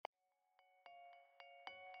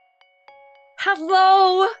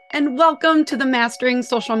Hello, and welcome to the Mastering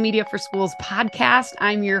Social Media for Schools podcast.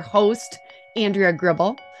 I'm your host, Andrea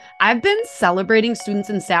Gribble. I've been celebrating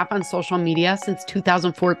students and staff on social media since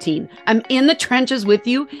 2014. I'm in the trenches with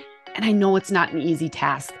you, and I know it's not an easy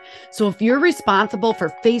task. So if you're responsible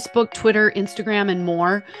for Facebook, Twitter, Instagram, and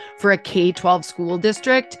more for a K-12 school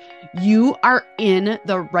district, you are in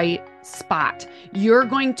the right spot. You're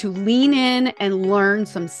going to lean in and learn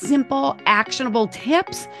some simple, actionable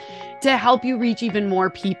tips to help you reach even more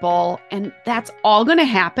people. And that's all going to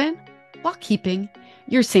happen while keeping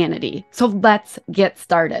your sanity. So let's get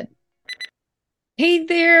started. Hey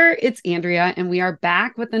there, it's Andrea, and we are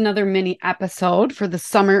back with another mini episode for the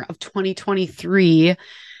summer of 2023.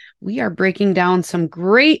 We are breaking down some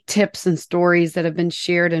great tips and stories that have been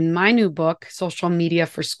shared in my new book, Social Media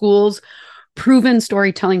for Schools, Proven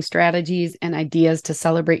Storytelling Strategies and Ideas to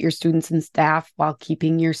Celebrate Your Students and Staff While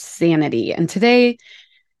Keeping Your Sanity. And today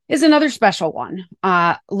is another special one.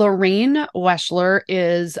 Laraine Weschler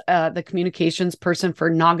is the communications person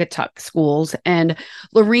for Naugatuck Schools, and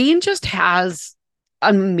Laraine just has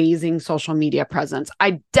amazing social media presence.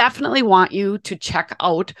 I definitely want you to check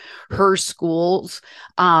out her school's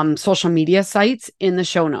social media sites in the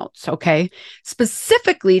show notes, okay?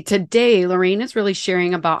 Specifically today, Laraine is really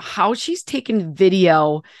sharing about how she's taken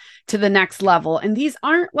video to the next level. And these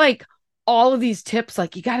aren't like all of these tips,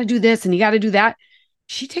 like you got to do this and you got to do that.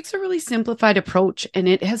 She takes a really simplified approach, and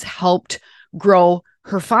it has helped grow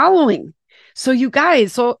her following. So you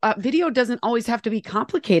guys, video doesn't always have to be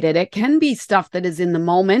complicated. It can be stuff that is in the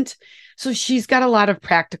moment. So she's got a lot of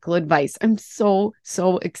practical advice. I'm so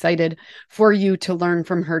excited for you to learn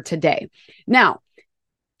from her today. Now,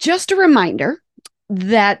 just a reminder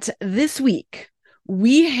that this week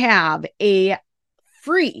we have a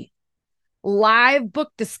free live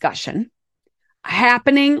book discussion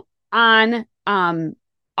happening on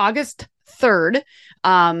August 3rd.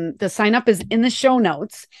 The sign up is in the show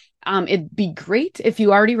notes. It'd be great if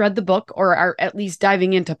you already read the book or are at least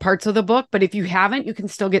diving into parts of the book. But if you haven't, you can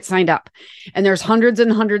still get signed up. And there's hundreds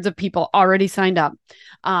and hundreds of people already signed up.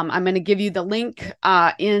 I'm going to give you the link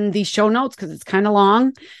in the show notes because it's kind of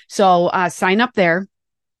long. So sign up there.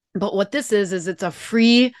 But what this is it's a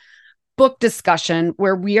free book discussion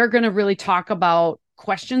where we are going to really talk about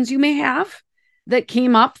questions you may have that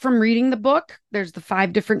came up from reading the book. There's the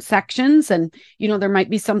 5 different sections, and there might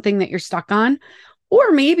be something that you're stuck on,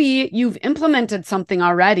 or maybe you've implemented something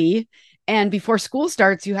already, and before school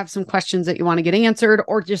starts, you have some questions that you want to get answered,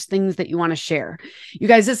 or just things that you want to share. You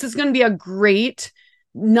guys, this is going to be a great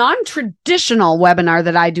non-traditional webinar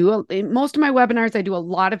that I do. In most of my webinars, I do a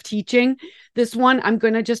lot of teaching. This one, I'm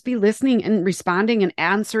going to just be listening and responding and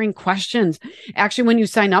answering questions. Actually, when you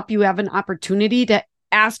sign up, you have an opportunity to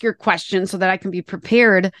ask your question so that I can be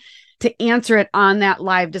prepared to answer it on that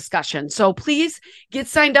live discussion. So please get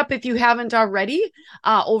signed up if you haven't already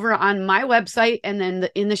over on my website. And then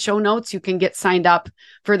in the show notes, you can get signed up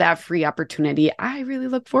for that free opportunity. I really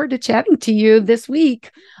look forward to chatting to you this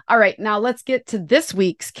week. All right, now let's get to this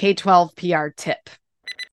week's K-12 PR tip.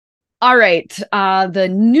 All right, the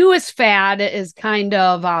newest fad is kind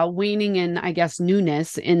of waning in, I guess,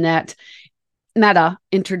 newness in that Meta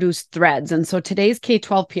introduced Threads. And so today's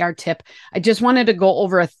K-12 PR tip, I just wanted to go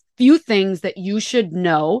over a few things that you should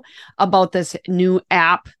know about this new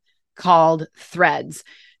app called Threads.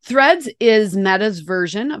 Threads is Meta's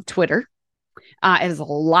version of Twitter. It has a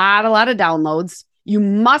lot of downloads. You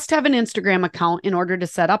must have an Instagram account in order to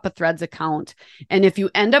set up a Threads account. And if you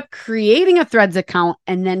end up creating a Threads account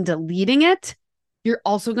and then deleting it, you're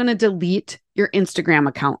also going to delete your Instagram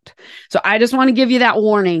account. So I just want to give you that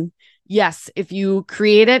warning. Yes, if you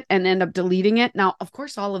create it and end up deleting it. Now, of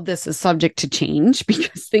course, all of this is subject to change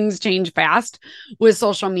because things change fast with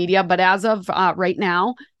social media. But as of right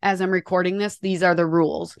now, as I'm recording this, these are the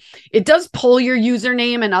rules. It does pull your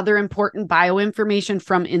username and other important bio information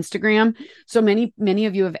from Instagram. So many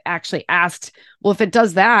of you have actually asked, well, if it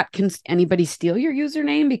does that, can anybody steal your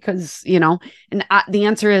username? Because, and the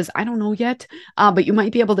answer is, I don't know yet, but you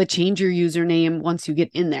might be able to change your username once you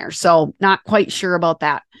get in there. So not quite sure about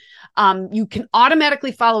that. You can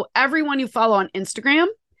automatically follow everyone you follow on Instagram.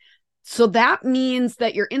 So that means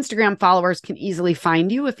that your Instagram followers can easily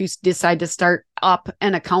find you if you decide to start up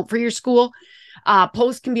an account for your school.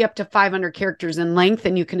 Posts can be up to 500 characters in length,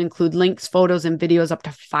 and you can include links, photos, and videos up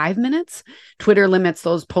to 5 minutes. Twitter limits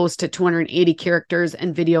those posts to 280 characters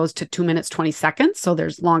and videos to 2 minutes, 20 seconds. So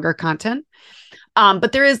there's longer content.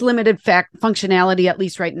 But there is limited functionality, at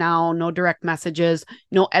least right now. No direct messages,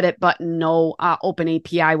 no edit button, no open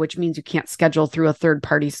API, which means you can't schedule through a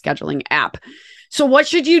third-party scheduling app. So what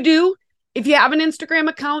should you do? If you have an Instagram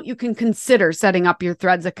account, you can consider setting up your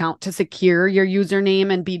Threads account to secure your username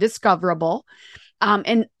and be discoverable.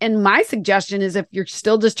 And my suggestion is if you're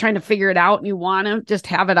still just trying to figure it out and you want to just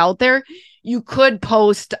have it out there, you could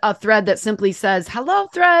post a thread that simply says, "Hello,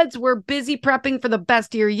 Threads. We're busy prepping for the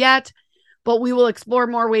best year yet, but we will explore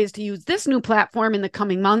more ways to use this new platform in the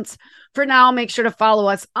coming months. For now, make sure to follow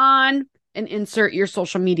us on," and insert your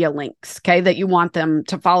social media links, okay, that you want them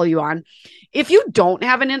to follow you on. If you don't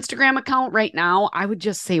have an Instagram account right now, I would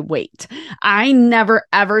just say wait. I never,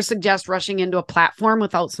 ever suggest rushing into a platform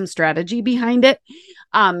without some strategy behind it.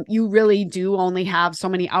 You really do only have so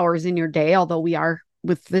many hours in your day, although we are,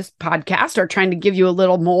 with this podcast, are trying to give you a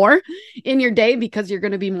little more in your day because you're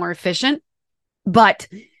going to be more efficient. But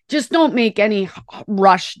just don't make any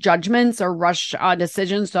rush judgments or rush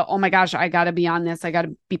decisions to, oh my gosh, I got to be on this. I got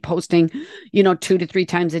to be posting, 2 to 3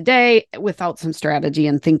 times a day without some strategy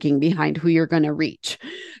and thinking behind who you're going to reach.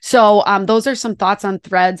 So those are some thoughts on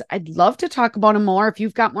Threads. I'd love to talk about them more. If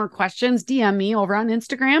you've got more questions, DM me over on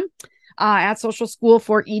Instagram at Social School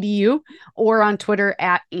for EDU or on Twitter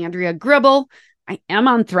at Andrea Gribble. I am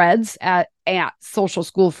on Threads at Social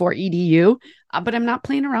School for EDU, but I'm not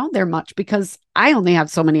playing around there much because I only have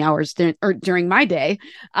so many hours during my day.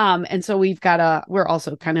 And so we're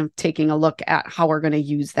also kind of taking a look at how we're going to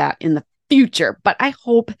use that in the future. But I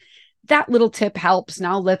hope that little tip helps.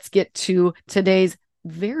 Now let's get to today's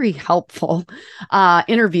very helpful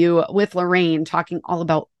interview with Laraine, talking all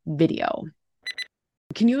about video.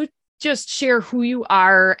 Can you just share who you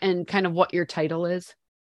are and kind of what your title is?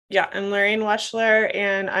 Yeah, I'm Laraine Weschler,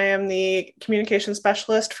 and I am the communication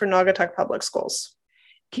specialist for Naugatuck Public Schools.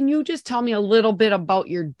 Can you just tell me a little bit about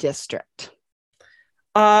your district?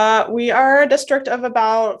 We are a district of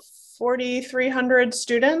about 4,300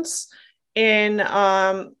 students in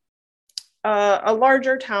a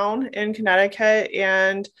larger town in Connecticut,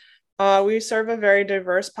 and we serve a very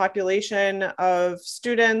diverse population of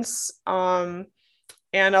students, and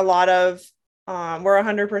a lot of, we're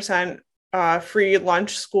 100% free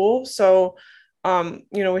lunch school. So,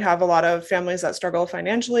 we have a lot of families that struggle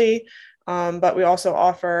financially, but we also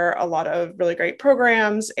offer a lot of really great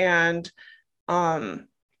programs and a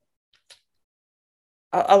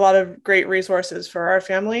lot of great resources for our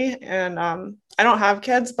family. And I don't have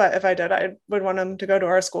kids, but if I did, I would want them to go to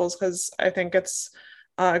our schools because I think it's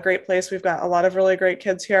a great place. We've got a lot of really great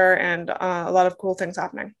kids here and a lot of cool things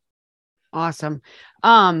happening. Awesome.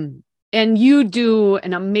 And you do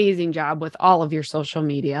an amazing job with all of your social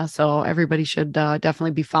media. So everybody should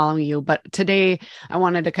definitely be following you. But today I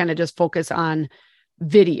wanted to kind of just focus on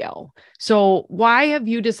video. So why have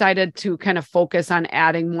you decided to kind of focus on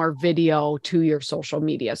adding more video to your social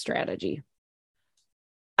media strategy?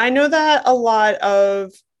 I know that a lot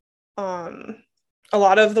of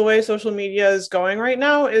the way social media is going right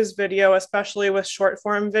now is video, especially with short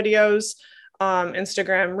form videos.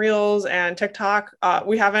 Instagram Reels and TikTok. I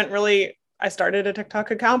started a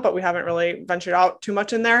TikTok account, but we haven't really ventured out too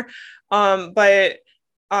much in there. But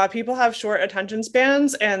people have short attention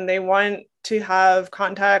spans and they want to have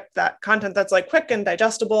content that's like quick and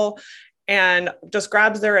digestible and just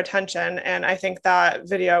grabs their attention. And I think that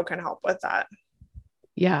video can help with that.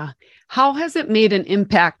 Yeah. How has it made an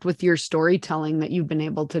impact with your storytelling that you've been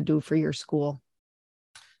able to do for your school?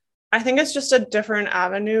 I think it's just a different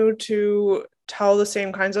avenue to tell the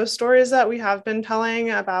same kinds of stories that we have been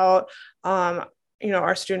telling about,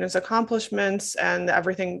 our students' accomplishments and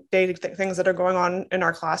everything things that are going on in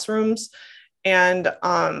our classrooms. And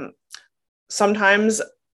sometimes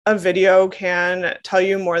a video can tell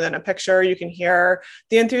you more than a picture. You can hear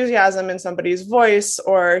the enthusiasm in somebody's voice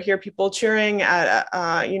or hear people cheering at,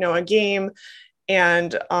 a game.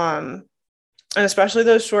 And especially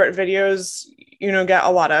those short videos, get a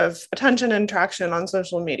lot of attention and traction on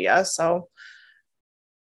social media. So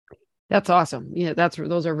that's awesome. Yeah,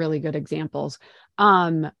 those are really good examples.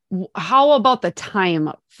 How about the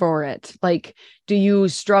time for it? Like, do you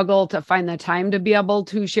struggle to find the time to be able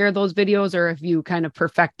to share those videos, or have you kind of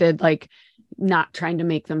perfected, like, not trying to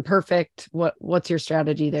make them perfect? What's your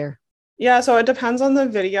strategy there? Yeah, so it depends on the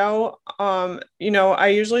video. I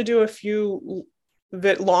usually do a few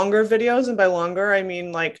bit longer videos, and by longer, I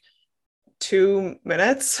mean like 2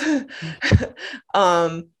 minutes.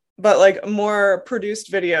 But like more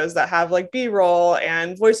produced videos that have like B-roll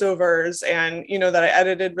and voiceovers and, that I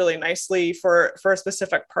edited really nicely for a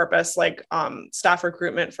specific purpose, like staff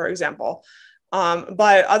recruitment, for example.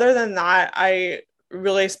 But other than that, I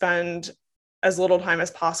really spend as little time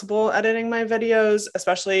as possible editing my videos,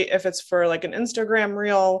 especially if it's for like an Instagram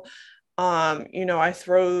reel. I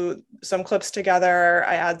throw some clips together,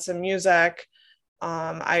 I add some music.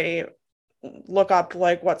 I look up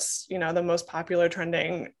like what's, the most popular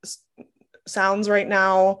trending sounds right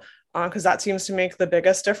now, because that seems to make the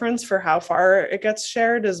biggest difference for how far it gets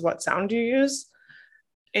shared, is what sound you use.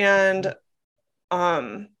 And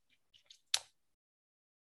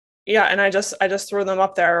yeah, and I just throw them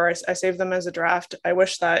up there, or I save them as a draft. I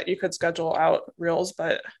wish that you could schedule out reels,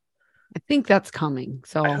 but I think that's coming.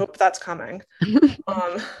 So I hope that's coming.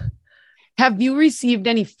 Have you received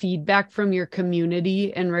any feedback from your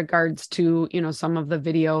community in regards to, some of the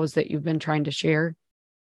videos that you've been trying to share?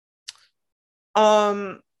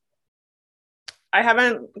 I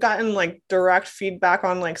haven't gotten like direct feedback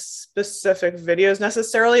on like specific videos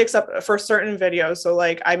necessarily, except for certain videos. So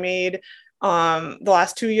like I made the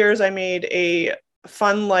last 2 years, I made a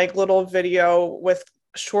fun like little video with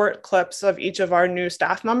short clips of each of our new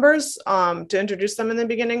staff members to introduce them in the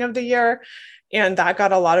beginning of the year. And that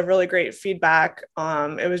got a lot of really great feedback.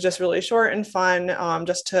 It was just really short and fun,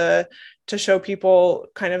 just to show people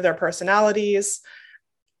kind of their personalities,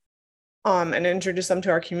 and introduce them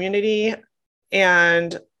to our community.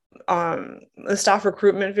 And the staff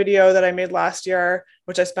recruitment video that I made last year,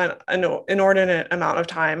 which I spent an inordinate amount of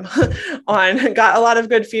time on, got a lot of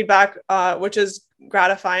good feedback, which is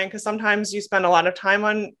gratifying, because sometimes you spend a lot of time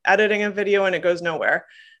on editing a video and it goes nowhere.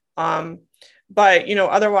 But,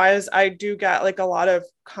 otherwise I do get like a lot of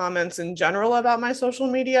comments in general about my social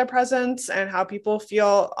media presence and how people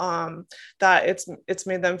feel, that it's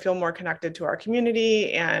made them feel more connected to our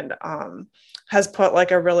community, and has put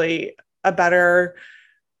like a better,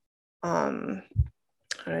 how do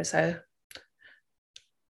I say,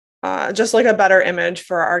 just like a better image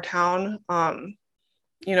for our town.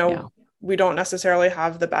 Yeah. We don't necessarily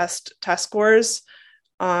have the best test scores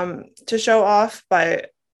to show off,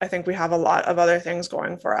 but I think we have a lot of other things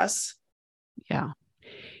going for us. Yeah.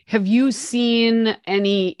 Have you seen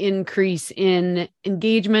any increase in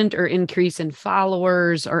engagement or increase in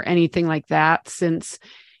followers or anything like that since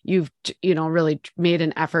you've, really made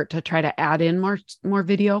an effort to try to add in more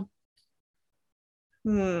video?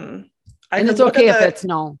 And it's okay if it's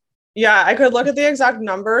no. Yeah, I could look at the exact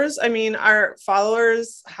numbers. I mean, our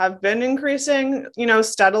followers have been increasing,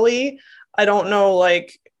 steadily. I don't know,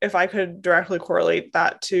 like, if I could directly correlate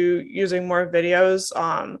that to using more videos.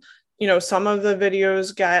 Some of the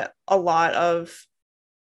videos get a lot of,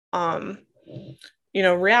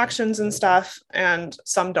 reactions and stuff, and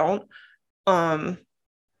some don't. And,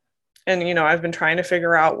 I've been trying to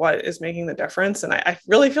figure out what is making the difference. And I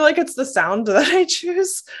really feel like it's the sound that I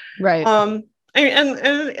choose. Right. And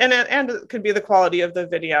it could be the quality of the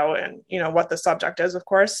video and, what the subject is, of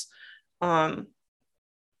course.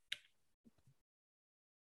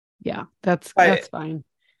 Yeah, that's fine.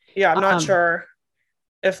 Yeah, I'm not sure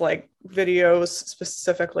if like videos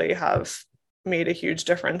specifically have made a huge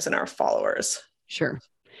difference in our followers. Sure.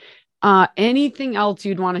 Anything else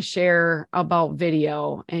you'd want to share about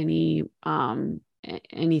video? Anything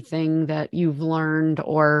that you've learned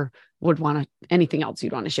or anything else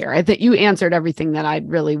you'd want to share? I think you answered everything that I'd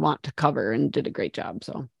really want to cover and did a great job.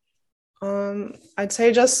 So, I'd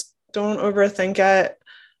say just don't overthink it.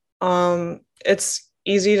 It's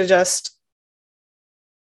easy to just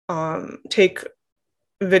take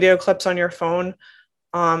video clips on your phone.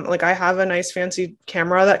 Like I have a nice fancy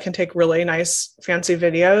camera that can take really nice fancy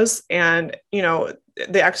videos, and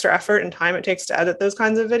the extra effort and time it takes to edit those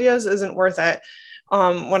kinds of videos isn't worth it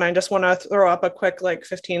when I just want to throw up a quick like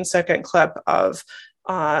 15-second clip of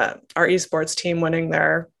our esports team winning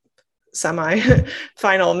their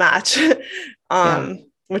semi-final match,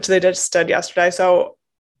 which they just did yesterday. So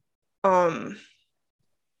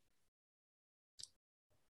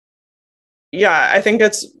I think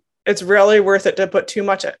it's really worth it to put too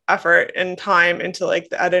much effort and time into like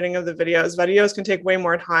the editing of the videos. Videos can take way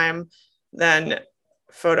more time than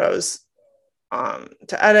photos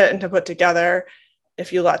to edit and to put together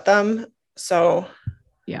if you let them. So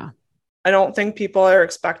I don't think people are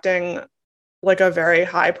expecting like a very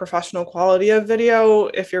high professional quality of video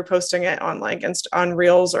if you're posting it on like on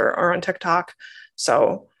Reels or on TikTok.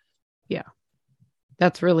 So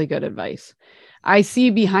that's really good advice. I see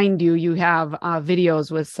behind you, you have videos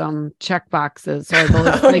with some check boxes. So are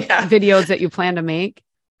those videos that you plan to make?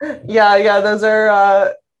 Yeah. Those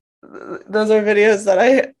are videos that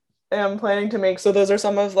I am planning to make. So those are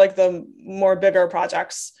some of like the more bigger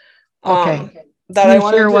projects that I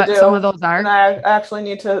wanted to do. What some of those are? And I actually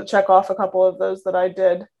need to check off a couple of those that I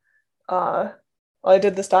did. I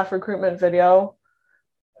did the staff recruitment video.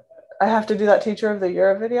 I have to do that teacher of the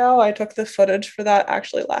year video. I took the footage for that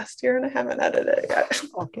actually last year and I haven't edited it yet.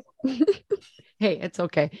 Okay. Hey, it's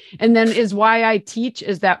okay. And then is Why I Teach,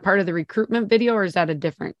 is that part of the recruitment video or is that a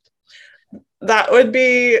different? That would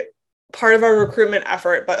be part of our recruitment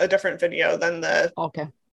effort, but a different video than the Okay.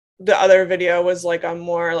 The other video was like a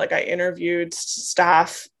more like I interviewed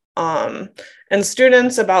staff and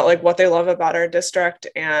students about like what they love about our district,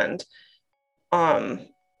 and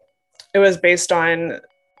it was based on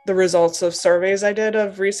the results of surveys I did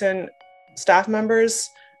of recent staff members.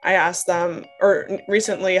 I asked them, or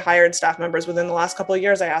recently hired staff members within the last couple of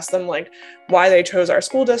years, I asked them like why they chose our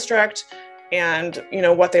school district and, you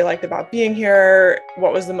know, what they liked about being here,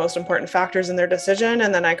 what was the most important factors in their decision.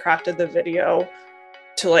 And then I crafted the video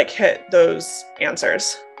to like hit those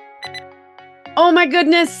answers. Oh my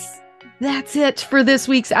goodness. That's it for this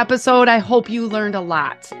week's episode. I hope you learned a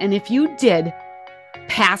lot. And if you did,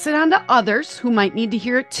 pass it on to others who might need to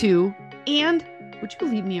hear it too. And would you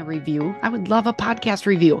leave me a review? I would love a podcast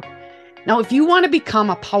review. Now, if you want to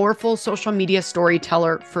become a powerful social media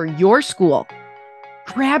storyteller for your school,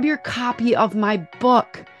 grab your copy of my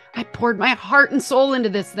book. I poured my heart and soul into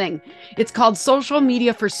this thing. It's called Social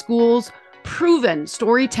Media for Schools: Proven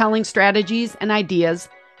Storytelling Strategies and Ideas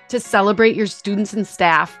to Celebrate Your Students and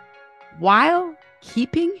Staff while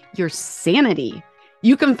keeping your sanity.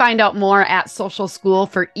 You can find out more at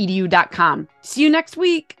socialschoolforedu.com. See you next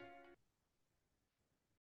week.